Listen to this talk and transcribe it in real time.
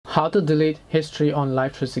How to delete history on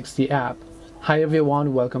Life360 app. Hi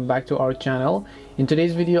everyone, welcome back to our channel. In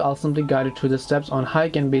today's video, I'll simply guide you through the steps on how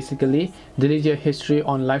you can basically delete your history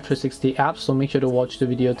on Life360 app, so make sure to watch the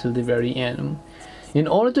video till the very end. In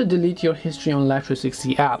order to delete your history on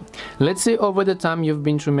Life360 app, let's say over the time you've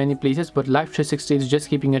been through many places, but Life360 is just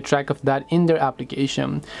keeping a track of that in their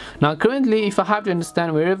application. Now currently, if I have to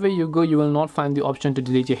understand, wherever you go, you will not find the option to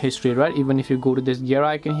delete your history, right? Even if you go to this gear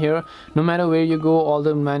icon here, no matter where you go, all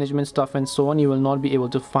the management stuff and so on, you will not be able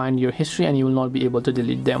to find your history and you will not be able to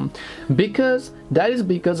delete them. Because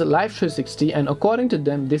Life360, and according to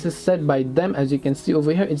them, this is said by them, as you can see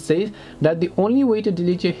over here, it says that the only way to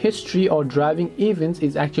delete your history or driving events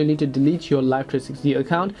is actually to delete your Life360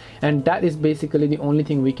 account, and that is basically the only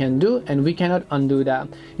thing we can do, and we cannot undo that.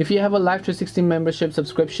 If you have a Life360 membership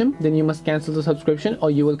subscription, then you must cancel the subscription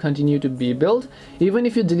or you will continue to be billed even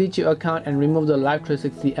if you delete your account and remove the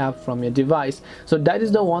Life360 app from your device. So that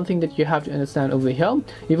is the one thing that you have to understand over here.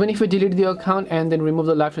 Even if you delete the account and then remove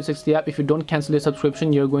the Life360 app, if you don't cancel your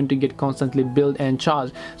subscription, you're going to get constantly billed and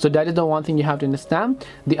charged. So that is the one thing you have to understand.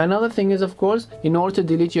 The another thing is, of course, in order to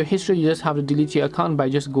delete your history, you just have to delete your account by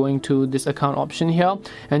just going to this account option here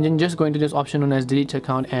and then just going to this option known as delete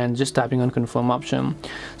account and just tapping on confirm option.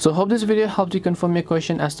 So hope this video helped you confirm your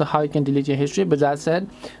question as to how you can delete your history. But that said,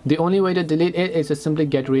 the only way to delete it is to simply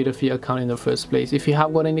get rid of your account in the first place. If you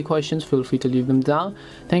have got any questions, feel free to leave them down.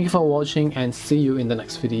 Thank you for watching and see you in the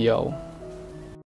next video.